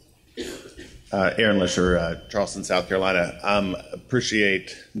convinced. Aaron Lisher, Charleston, South Carolina.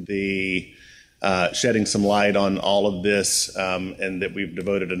 Appreciate the shedding some light on all of this, and that we've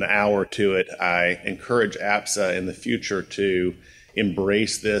devoted an hour to it. I encourage APSA in the future to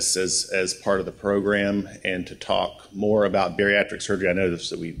embrace this as part of the program and to talk more about bariatric surgery. I noticed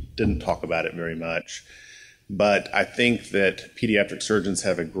that we didn't talk about it very much, but I think that pediatric surgeons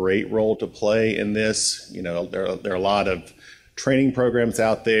have a great role to play in this. There are a lot of training programs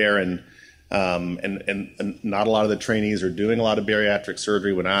out there, and not a lot of the trainees are doing a lot of bariatric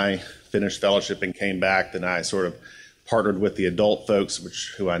surgery. When I finished fellowship and came back, then I sort of partnered with the adult folks,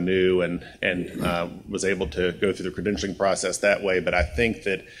 who I knew, and was able to go through the credentialing process that way. But I think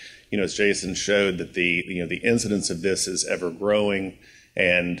that, as Jason showed, that the incidence of this is ever growing,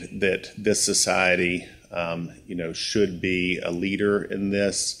 and that this society, should be a leader in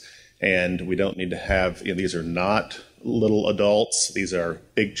this. And we don't need to have, these are not little adults; these are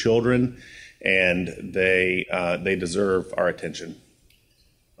big children, and they deserve our attention.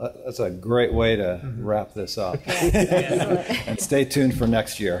 That's a great way to wrap this up. And stay tuned for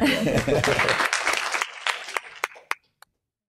next year.